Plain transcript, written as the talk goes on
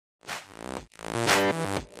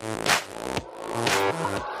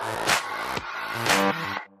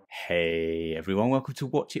Everyone, welcome to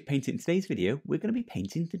Watch It Paint It. In today's video, we're going to be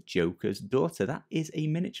painting the Joker's daughter. That is a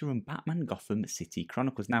miniature from Batman Gotham City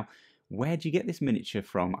Chronicles. Now, where do you get this miniature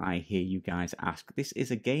from, I hear you guys ask? This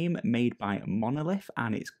is a game made by Monolith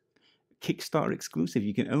and it's Kickstarter exclusive.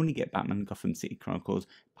 You can only get Batman Gotham City Chronicles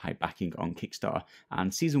by backing on Kickstarter.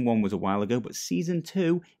 And Season 1 was a while ago, but Season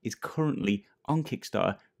 2 is currently on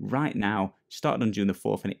Kickstarter right now. Started on June the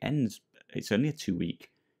 4th and it ends, it's only a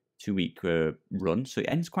two-week run, so it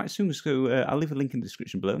ends quite soon. So I'll leave a link in the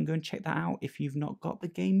description below and go and check that out if you've not got the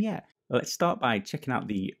game yet. Let's start by checking out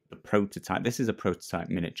the prototype. This is a prototype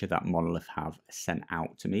miniature that Monolith have sent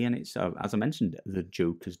out to me, and it's, as I mentioned, the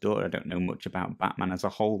Joker's daughter. I don't know much about Batman as a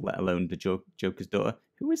whole, let alone the Joker's daughter.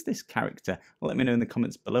 Who is this character? Well, let me know in the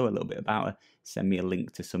comments below a little bit about her. Send me a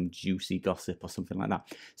link to some juicy gossip or something like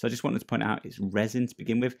that. So I just wanted to point out it's resin to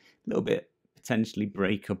begin with, a little bit potentially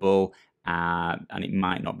breakable, and it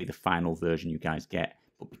might not be the final version you guys get,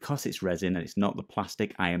 but because it's resin and it's not the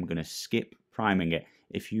plastic, I am going to skip priming it.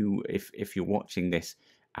 If you're watching this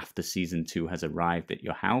after Season 2 has arrived at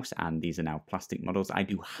your house and these are now plastic models, I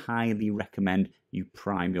do highly recommend you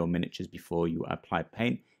prime your miniatures before you apply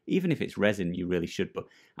paint. Even if it's resin, you really should, but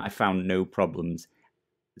I found no problems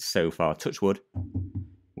so far. Touch wood.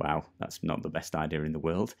 Wow, that's not the best idea in the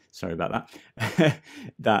world. Sorry about that.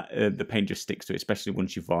 The paint just sticks to it, especially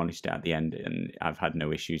once you've varnished it at the end, and I've had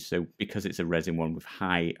no issues. So because it's a resin one with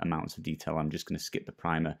high amounts of detail, I'm just going to skip the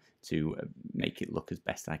primer to make it look as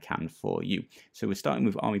best I can for you. So we're starting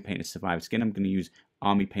with Army Painter's Survivor Skin. I'm going to use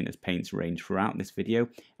Army Painter's paints range throughout this video,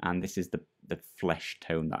 and this is the flesh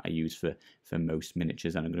tone that I use for most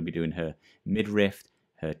miniatures, and I'm going to be doing her midriff,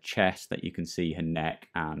 her chest that you can see, her neck,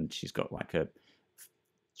 and she's got like a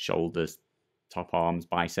shoulders, top arms,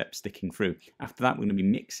 biceps sticking through. After that, we're going to be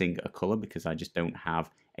mixing a colour because I just don't have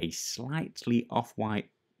a slightly off-white,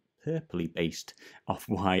 purpley based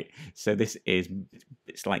off-white. So this is,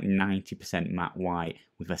 it's like 90% matte white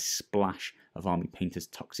with a splash of Army Painter's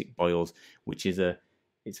Toxic Boils, which is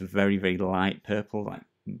it's a very, very light purple, like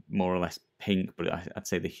more or less pink, but I'd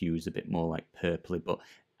say the hue is a bit more like purpley. But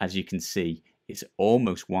as you can see, it's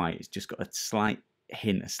almost white. It's just got a slight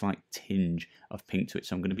hint, a slight tinge of pink to it.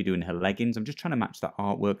 So I'm going to be doing her leggings. I'm just trying to match that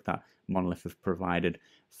artwork that Monolith have provided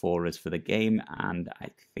for us for the game, and I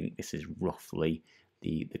think this is roughly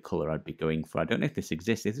the colour I'd be going for. I don't know if this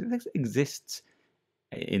exists. If this exists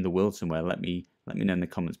in the world somewhere, let me know in the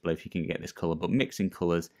comments below if you can get this colour. But mixing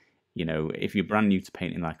colours, you know, if you're brand new to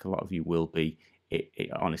painting, like a lot of you will be,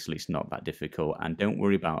 honestly, it's not that difficult. And don't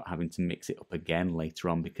worry about having to mix it up again later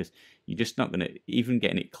on, because you're just not going to, even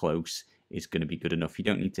getting it close is going to be good enough. You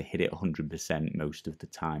don't need to hit it 100% most of the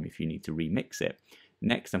time if you need to remix it.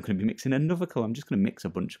 Next, I'm going to be mixing another colour. I'm just going to mix a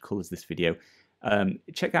bunch of colours this video.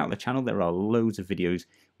 Check out the channel. There are loads of videos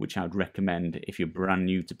which I would recommend if you're brand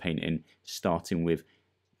new to painting, starting with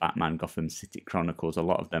Batman Gotham City Chronicles. A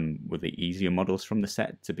lot of them were the easier models from the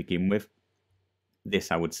set to begin with. This,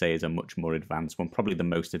 I would say, is a much more advanced one, probably the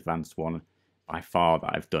most advanced one by far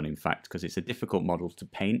that I've done, in fact, because it's a difficult model to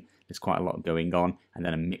paint. There's quite a lot going on, and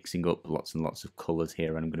then I'm mixing up lots and lots of colours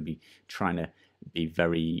here, and I'm going to be trying to be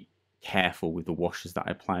very careful with the washes that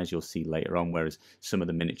I apply, as you'll see later on, whereas some of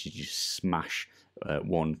the miniatures you just smash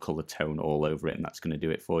one colour tone all over it, and that's going to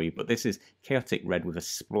do it for you. But this is chaotic red with a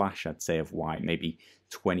splash, I'd say, of white, maybe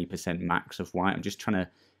 20% max of white. I'm just trying to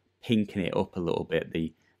pinken it up a little bit,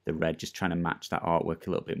 the red, just trying to match that artwork a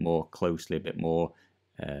little bit more closely, a bit more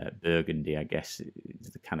burgundy, I guess,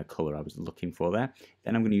 is the kind of colour I was looking for there.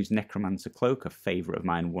 Then I'm going to use Necromancer Cloak, a favourite of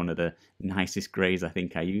mine, one of the nicest greys I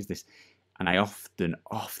think I use this, and I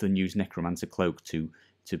often use Necromancer Cloak to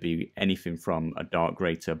be anything from a dark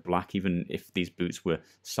grey to black, even if these boots were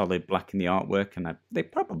solid black in the artwork, and they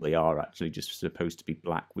probably are actually just supposed to be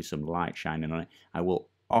black with some light shining on it. I will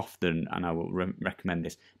often, and I will recommend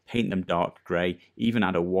this, paint them dark grey, even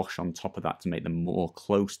add a wash on top of that to make them more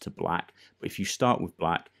close to black. But if you start with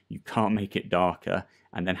black, you can't make it darker.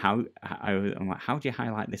 And then I'm like, how do you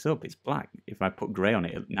highlight this up? It's black. If I put grey on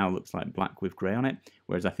it, it now looks like black with grey on it.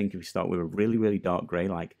 Whereas I think if you start with a really, really dark grey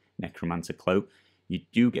like Necromancer Cloak, you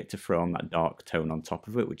do get to throw on that dark tone on top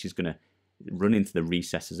of it, which is going to run into the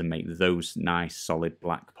recesses and make those nice solid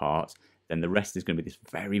black parts. Then the rest is going to be this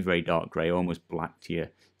very, very dark grey, almost black to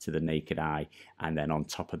the naked eye. And then on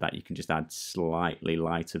top of that, you can just add slightly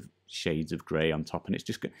lighter shades of grey on top. And it's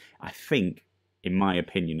just, I think, in my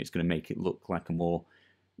opinion, it's going to make it look like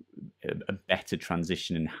a better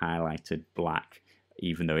transition and highlighted black,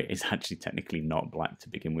 even though it is actually technically not black to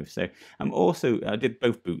begin with. So I did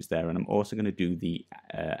both boots there, and I'm also going to do the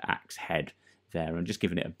axe head there. I'm just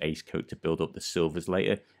giving it a base coat to build up the silvers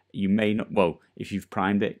later. You may not, well, if you've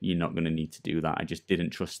primed it, you're not going to need to do that. I just didn't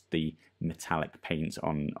trust the metallic paints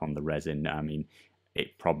on the resin. I mean,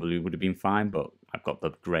 it probably would have been fine, but I've got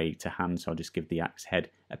the grey to hand, so I'll just give the axe head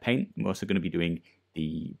a paint. I'm also going to be doing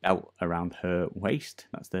the belt around her waist.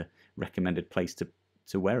 That's the recommended place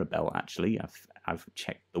to wear a belt, actually. I've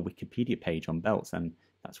checked the Wikipedia page on belts, and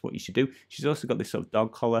that's what you should do. She's also got this sort of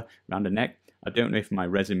dog collar around her neck. I don't know if my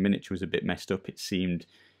resin miniature was a bit messed up. It seemed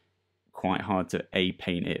quite hard to A,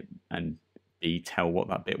 paint it, and B, tell what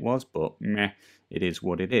that bit was, but meh, it is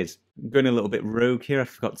what it is. I'm going a little bit rogue here. I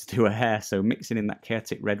forgot to do her hair, so mixing in that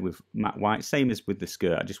chaotic red with matte white, same as with the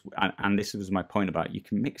skirt. And this was my point about you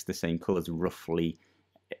can mix the same colours roughly.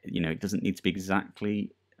 You know, it doesn't need to be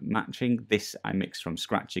exactly matching. This I mixed from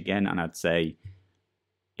scratch again, and I'd say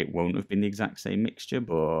it won't have been the exact same mixture,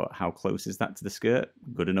 but how close is that to the skirt?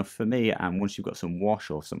 Good enough for me. And once you've got some wash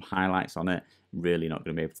or some highlights on it, really not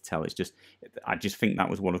going to be able to tell. It's just, I just think that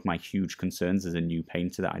was one of my huge concerns as a new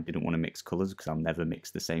painter, that I didn't want to mix colours because I'll never mix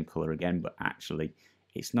the same colour again. But actually,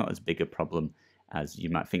 it's not as big a problem as you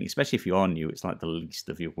might think, especially if you are new. It's like the least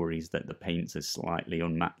of your worries that the paints are slightly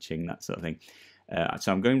unmatching, that sort of thing.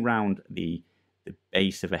 So I'm going round the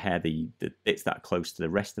base of her hair, the bits that are close to the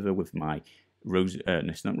rest of her with my no,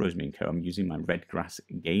 it's not Rosemary & Co. I'm using my Red Grass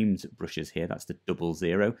Games brushes here. That's the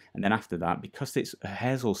 00. And then after that, because her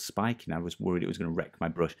hair's all spiky, I was worried it was going to wreck my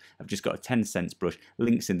brush. I've just got a 10-cent brush.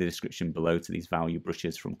 Links in the description below to these value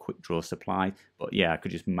brushes from Quickdraw Supply. But yeah, I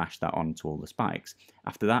could just mash that onto all the spikes.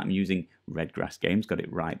 After that, I'm using Red Grass Games. Got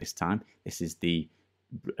it right this time. This is the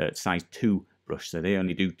size 2 brush. So they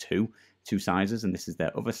only do two sizes, and this is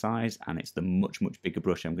their other size. And it's the much bigger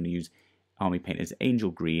brush. I'm going to use Army Painter's Angel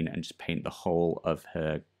Green and just paint the whole of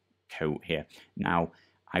her coat here. Now,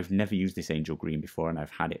 I've never used this Angel Green before, and I've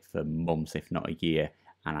had it for months, if not a year,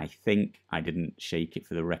 and I think I didn't shake it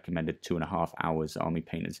for the recommended 2.5 hours Army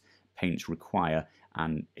Painter's paints require,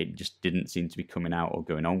 and it just didn't seem to be coming out or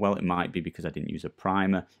going on well. It might be because I didn't use a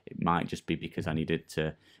primer. It might just be because I needed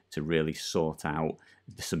to really sort out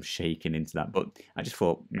some shaking into that. But I just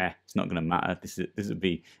thought, meh, it's not going to matter. This would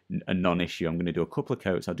be a non-issue. I'm going to do a couple of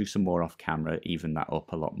coats. I'll do some more off camera, even that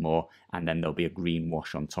up a lot more, and then there'll be a green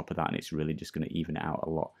wash on top of that, and it's really just going to even it out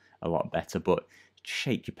a lot better. But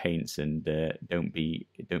shake your paints, and don't be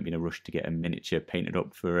in a rush to get a miniature painted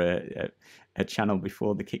up for a channel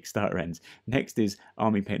before the Kickstarter ends. Next is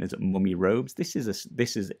Army Painter's Mummy Robes. This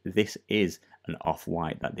is an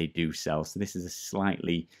off-white that they do sell. So this is a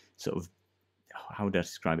slightly sort of, how would I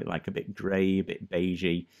describe it, like a bit grey, a bit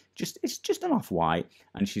beigey. It's just an off-white,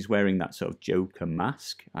 and she's wearing that sort of Joker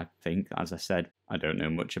mask, I think. As I said, I don't know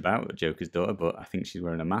much about Joker's daughter, but I think she's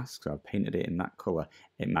wearing a mask, so I've painted it in that colour.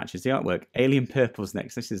 It matches the artwork. Alien Purple's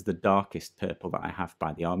next. This is the darkest purple that I have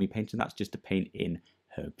by the Army Painter. That's just to paint in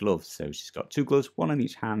her gloves. So she's got 2 gloves, 1 on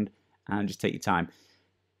each hand, and just take your time.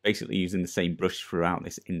 Basically using the same brush throughout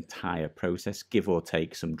this entire process, give or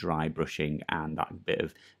take some dry brushing and that bit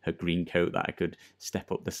of her green coat that I could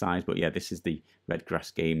step up the size. But yeah, this is the Red Grass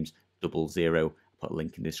Games 00. I'll put a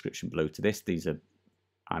link in the description below to this.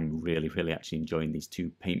 I'm really actually enjoying these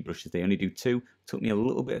 2 paint brushes. They only do 2. Took me a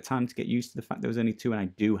little bit of time to get used to the fact there was only 2, and I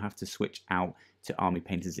do have to switch out to Army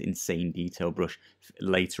Painter's Insane Detail brush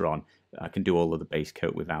later on. I can do all of the base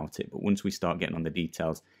coat without it, but once we start getting on the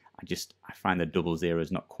details, I find the 00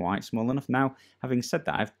 is not quite small enough. Now, having said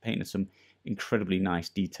that, I've painted some incredibly nice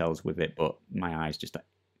details with it, but my eyes just,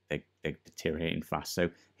 they're deteriorating fast.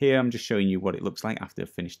 So here I'm just showing you what it looks like after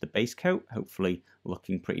I've finished the base coat, hopefully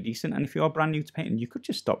looking pretty decent. And if you are brand new to painting, you could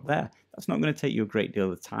just stop there. That's not going to take you a great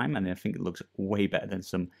deal of time, and I think it looks way better than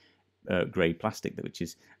some grey plastic, which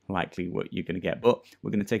is likely what you're going to get. But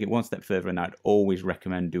we're going to take it one step further, and I'd always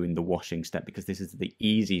recommend doing the washing step, because this is the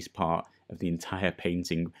easiest part of the entire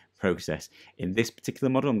painting process. In this particular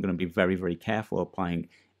model, I'm going to be very careful applying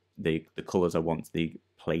the colours I want to the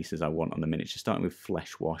places I want on the miniature, starting with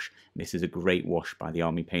Flesh Wash. This is a great wash by the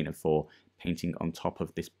Army Painter for painting on top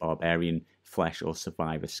of this Barbarian flesh or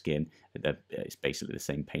Survivor skin. It's basically the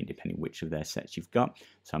same paint depending which of their sets you've got.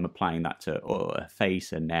 So I'm applying that to her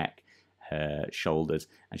face, her neck, her shoulders,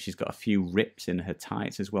 and she's got a few rips in her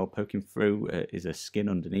tights as well. Poking through is her skin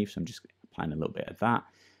underneath, so I'm just applying a little bit of that.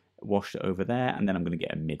 Wash it over there, and then I'm going to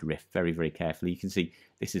get a midriff very carefully. You can see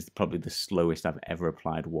this is probably the slowest I've ever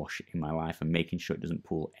applied wash in my life, and making sure it doesn't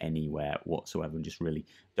pool anywhere whatsoever, and just really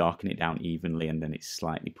darken it down evenly, and then it's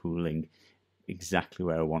slightly pooling exactly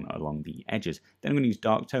where I want along the edges. Then I'm going to use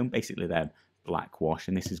dark tone, basically their black wash,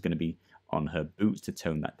 and this is going to be on her boots to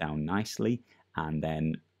tone that down nicely, and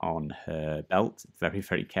then on her belt, very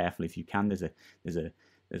carefully if you can. There's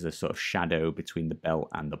a there's a sort of shadow between the belt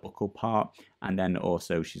and the buckle part. And then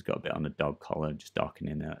also she's got a bit on the dog collar, just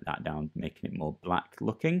darkening that down, making it more black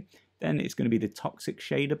looking. Then it's going to be the Toxic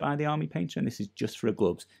Shader by the Army Painter, and this is just for her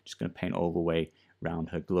gloves. Just going to paint all the way around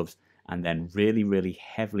her gloves, and then really, really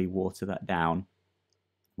heavily water that down.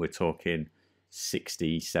 We're talking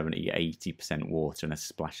 60, 70, 80% water and a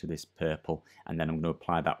splash of this purple. And then I'm going to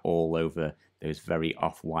apply that all over those very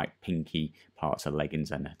off-white pinky parts of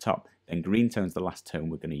leggings and her top. Then green tone's the last tone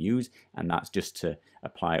we're going to use, and that's just to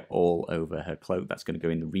apply all over her cloak. That's going to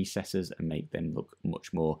go in the recesses and make them look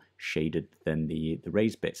much more shaded than the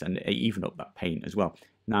raised bits, and even up that paint as well.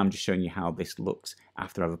 Now I'm just showing you how this looks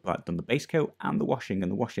after I've done the base coat and the washing,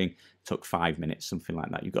 and the washing took 5 minutes, something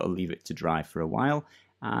like that. You've got to leave it to dry for a while.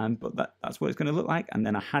 But that's what it's going to look like. And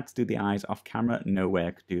then I had to do the eyes off camera. No way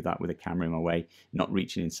I could do that with a camera in my way, not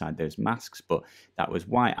reaching inside those masks. But that was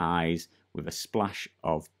white eyes with a splash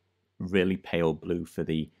of really pale blue for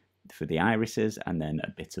the irises, and then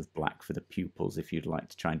a bit of black for the pupils. If you'd like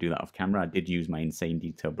to try and do that off camera, I did use my insane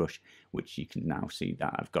detail brush, which you can now see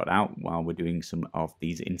that I've got out while we're doing some of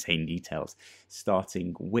these insane details.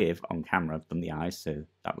 Starting with, on camera, I've done the eyes, so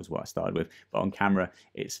that was what I started with. But on camera,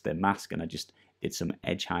 it's the mask, and I just did some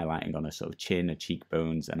edge highlighting on her sort of chin, her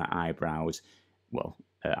cheekbones, and her eyebrows. Well,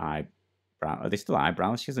 her eyebrow. Are they still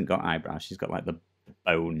eyebrows? She hasn't got eyebrows. She's got like the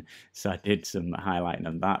bone. So I did some highlighting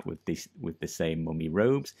on that with the same mummy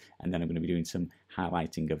robes, and then I'm going to be doing some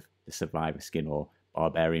highlighting of the survivor skin or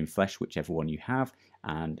barbarian flesh, whichever one you have.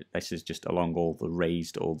 And this is just along all the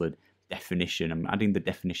raised, all the definition. I'm adding the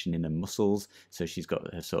definition in the muscles, so she's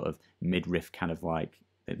got her sort of midriff kind of like,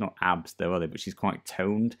 they're not abs though, are they? But she's quite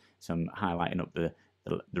toned. So I'm highlighting up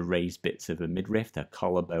the raised bits of her midriff, her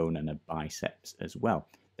collarbone, and her biceps as well.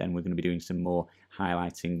 Then we're going to be doing some more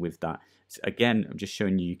highlighting with that. So again, I'm just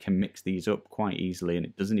showing you can mix these up quite easily, and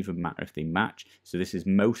it doesn't even matter if they match. So this is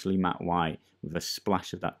mostly matte white with a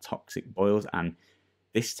splash of that toxic boils. And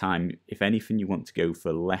this time, if anything, you want to go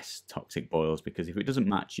for less toxic boils, because if it doesn't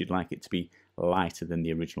match, you'd like it to be lighter than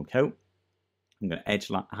the original coat. I'm going to edge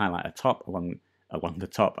highlight a top along the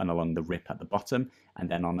top and along the rip at the bottom. And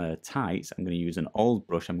then on her tights, I'm going to use an old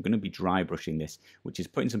brush. I'm going to be dry brushing this, which is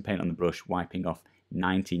putting some paint on the brush, wiping off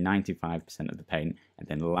 90-95% of the paint, and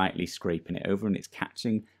then lightly scraping it over, and it's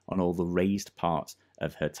catching on all the raised parts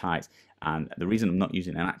of her tights. And the reason I'm not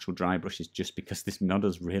using an actual dry brush is just because this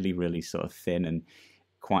model's really, really sort of thin and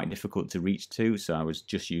quite difficult to reach to, so I was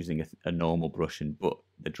just using a normal brush, but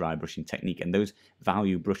the dry brushing technique, and those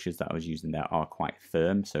value brushes that I was using there are quite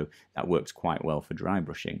firm, so that works quite well for dry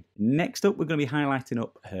brushing. Next up, we're going to be highlighting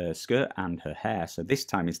up her skirt and her hair. So this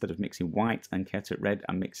time, instead of mixing white and chaotic red,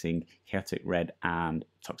 I'm mixing chaotic red and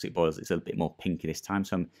toxic boils. It's a bit more pinky this time,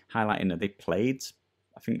 so I'm highlighting the plaids.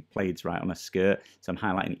 I think plaids right on her skirt, so I'm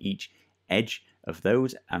highlighting each edge of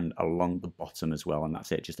those and along the bottom as well, and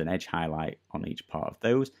that's it, just an edge highlight on each part of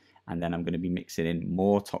those. And then I'm going to be mixing in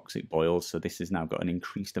more toxic boils, so this has now got an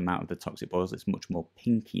increased amount of the toxic boils. It's much more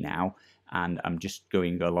pinky now, and I'm just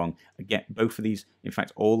going along again. Both of these, in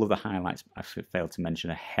fact all of the highlights I failed to mention,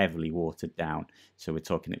 are heavily watered down, so we're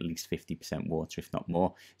talking at least 50% water if not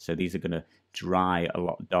more. So these are going to dry a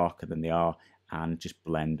lot darker than they are and just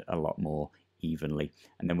blend a lot more evenly.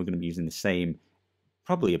 And then we're going to be using the same,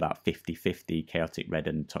 probably about 50-50 chaotic red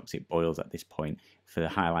and toxic boils at this point for the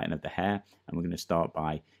highlighting of the hair. And we're going to start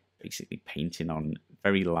by basically painting on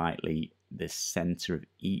very lightly the center of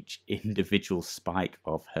each individual spike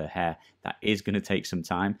of her hair. That is going to take some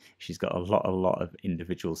time. She's got a lot of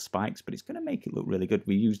individual spikes, but it's going to make it look really good.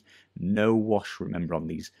 We used no wash, remember, on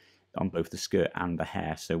these, on both the skirt and the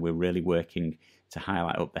hair, so we're really working to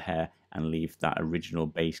highlight up the hair and leave that original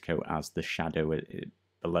base coat as the shadow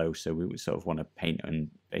below. So we would sort of want to paint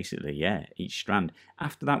on basically, yeah, each strand.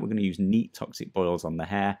 After that, we're going to use neat toxic boils on the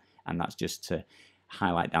hair, and that's just to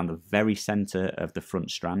highlight down the very center of the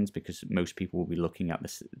front strands, because most people will be looking at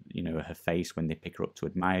this, you know, her face when they pick her up to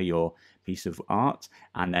admire your piece of art.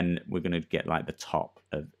 And then we're going to get like the top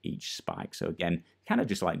of each spike. So again, kind of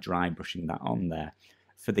just like dry brushing that on there.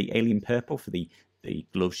 For the alien purple, for the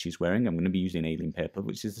gloves she's wearing, I'm going to be using alien purple,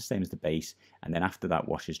 which is the same as the base. And then after that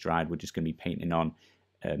wash is dried, we're just going to be painting on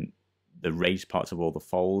the raised parts of all the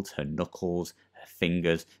folds, her knuckles, her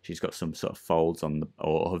fingers. She's got some sort of folds on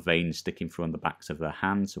or her veins sticking through on the backs of her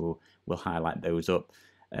hands, so we'll highlight those up.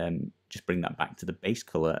 Just bring that back to the base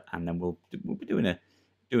color, and then we'll be doing a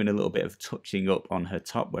little bit of touching up on her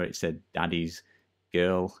top where it said "Daddy's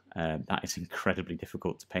Girl." That is incredibly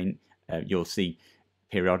difficult to paint. You'll see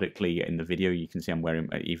periodically in the video. You can see I'm wearing,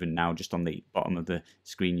 even now, just on the bottom of the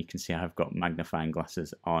screen, you can see I've got magnifying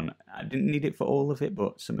glasses on. I didn't need it for all of it,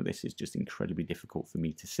 but some of this is just incredibly difficult for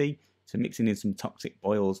me to see. So mixing in some toxic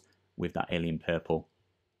boils with that alien purple.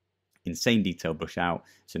 Insane detail brush out.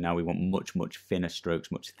 So now we want much thinner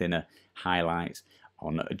strokes, much thinner highlights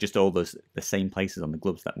on just all the same places on the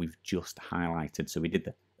gloves that we've just highlighted. So we did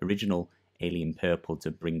the original alien purple to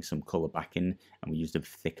bring some color back in, and we used a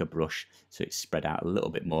thicker brush so it's spread out a little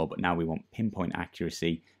bit more. But now we want pinpoint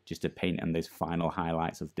accuracy just to paint on those final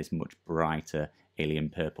highlights of this much brighter alien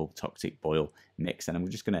purple toxic boil mix. And I'm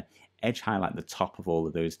just going to edge highlight the top of all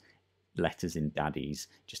of those letters in daddies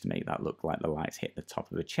just to make that look like the lights hit the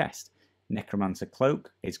top of the chest. Necromancer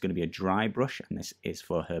Cloak is going to be a dry brush, and this is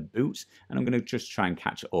for her boots, and I'm going to just try and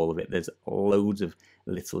catch all of it. There's loads of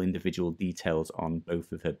little individual details on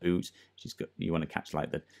both of her boots. She's got, you want to catch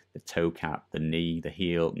like the toe cap, the knee, the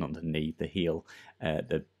heel, not the knee, the heel,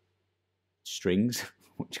 the strings,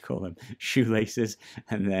 what do you call them, shoelaces,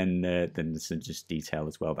 and then some just detail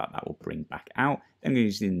as well that will bring back out. I'm going to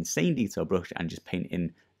use the insane detail brush and just paint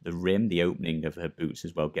in the rim, the opening of her boots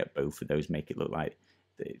as well, get both of those, make it look like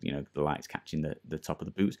the lights catching the top of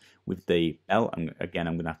the boots. With the belt, again,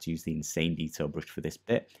 I'm going to have to use the insane detail brush for this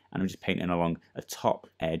bit, and I'm just painting along a top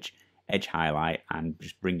edge highlight and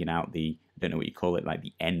just bringing out the, I don't know what you call it, like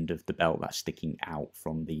the end of the belt that's sticking out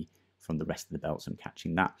from the rest of the belt, so I'm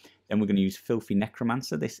catching that. Then we're going to use Filthy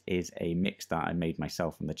Necromancer. This is a mix that I made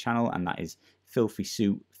myself on the channel, and that is Filthy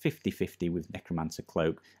Suit 50/50 with Necromancer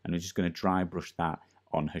Cloak, and I'm just going to dry brush that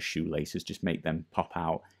on her shoelaces, just make them pop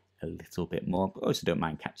out a little bit more, but also don't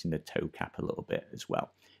mind catching the toe cap a little bit as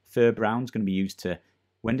well. Fur brown is going to be used to,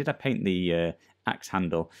 when did I paint the axe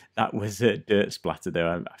handle? That was a dirt splatter there.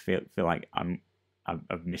 I feel like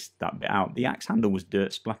I've missed that bit out. The axe handle was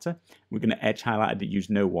dirt splatter. We're going to edge highlight, I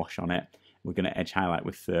use no wash on it. We're going to edge highlight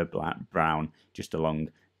with fur brown just along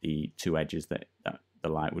the two edges that the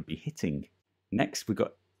light would be hitting. Next, we've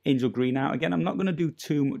got Angel Green out. Again, I'm not going to do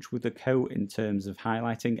too much with the coat in terms of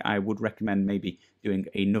highlighting. I would recommend maybe doing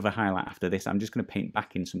another highlight after this. I'm just going to paint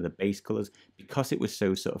back in some of the base colours. Because it was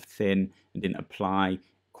so sort of thin and didn't apply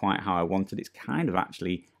quite how I wanted, it's kind of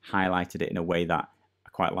actually highlighted it in a way that I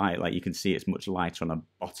quite like. Like you can see it's much lighter on the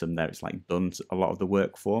bottom there. It's like done a lot of the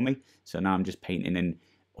work for me. So now I'm just painting in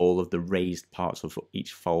all of the raised parts of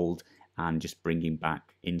each fold and just bringing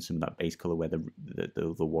back in some of that base colour where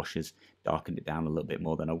the washes darkened it down a little bit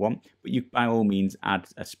more than I want. But you, by all means, add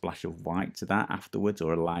a splash of white to that afterwards,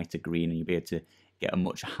 or a lighter green, and you'll be able to get a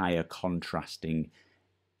much higher contrasting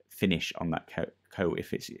finish on that coat,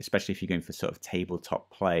 especially if you're going for sort of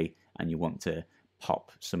tabletop play and you want to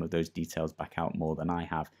pop some of those details back out more than I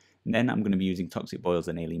have. And then I'm going to be using Toxic Boils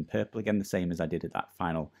and Alien Purple, again the same as I did at that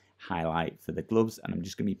final highlight for the gloves, and I'm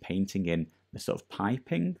just going to be painting in the sort of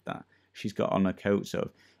piping that she's got on her coat, sort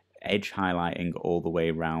of edge highlighting all the way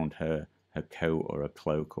around her coat or a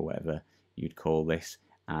cloak or whatever you'd call this.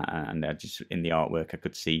 And just in the artwork, I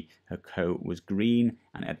could see her coat was green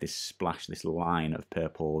and it had this splash, this line of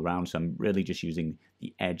purple all around. So I'm really just using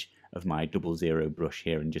the edge of my 00 brush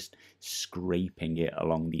here and just scraping it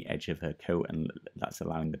along the edge of her coat, and that's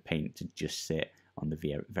allowing the paint to just sit on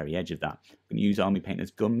the very edge of that. I'm going to use Army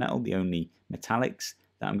Painter's Gunmetal, the only metallics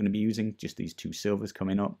that I'm going to be using, just these two silvers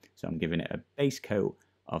coming up. So I'm giving it a base coat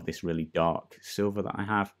of this really dark silver that I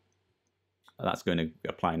have. That's going to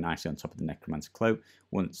apply nicely on top of the Necromancer Cloak.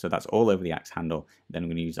 So that's all over the axe handle. Then I'm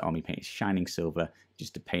going to use Army Painter's Shining Silver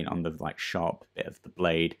just to paint on the sharp bit of the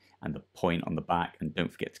blade and the point on the back. And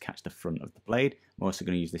don't forget to catch the front of the blade. I'm also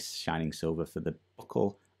going to use this Shining Silver for the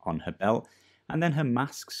buckle on her belt. And then her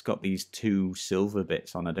mask's got these two silver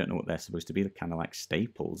bits on. I don't know what they're supposed to be. They're kind of like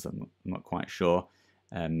staples. I'm not quite sure.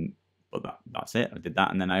 But that's it. I did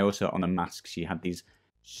that. And then I also, on a mask, she had these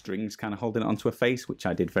strings kind of holding it onto her face, which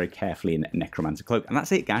I did very carefully in Necromancer Cloak. And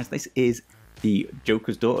that's it, guys. This is the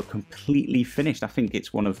Joker's Daughter completely finished. I think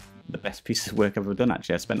it's one of the best pieces of work I've ever done,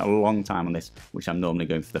 actually. I spent a long time on this, which I'm normally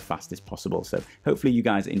going for the fastest possible. So hopefully you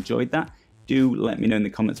guys enjoyed that. Do let me know in the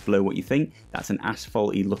comments below what you think. That's an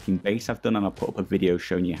asphalt-y looking base I've done, and I'll put up a video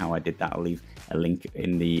showing you how I did that. I'll leave a link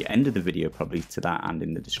in the end of the video probably to that and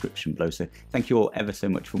in the description below. So thank you all ever so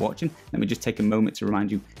much for watching. Let me just take a moment to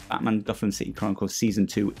remind you, Batman Gotham City Chronicles Season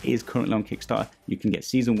 2 is currently on Kickstarter. You can get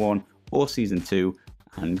Season 1 or Season 2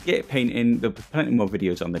 and get painting. There'll be plenty more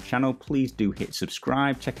videos on the channel. Please do hit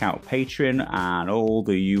subscribe, check out Patreon and all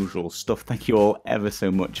the usual stuff. Thank you all ever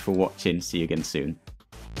so much for watching. See you again soon.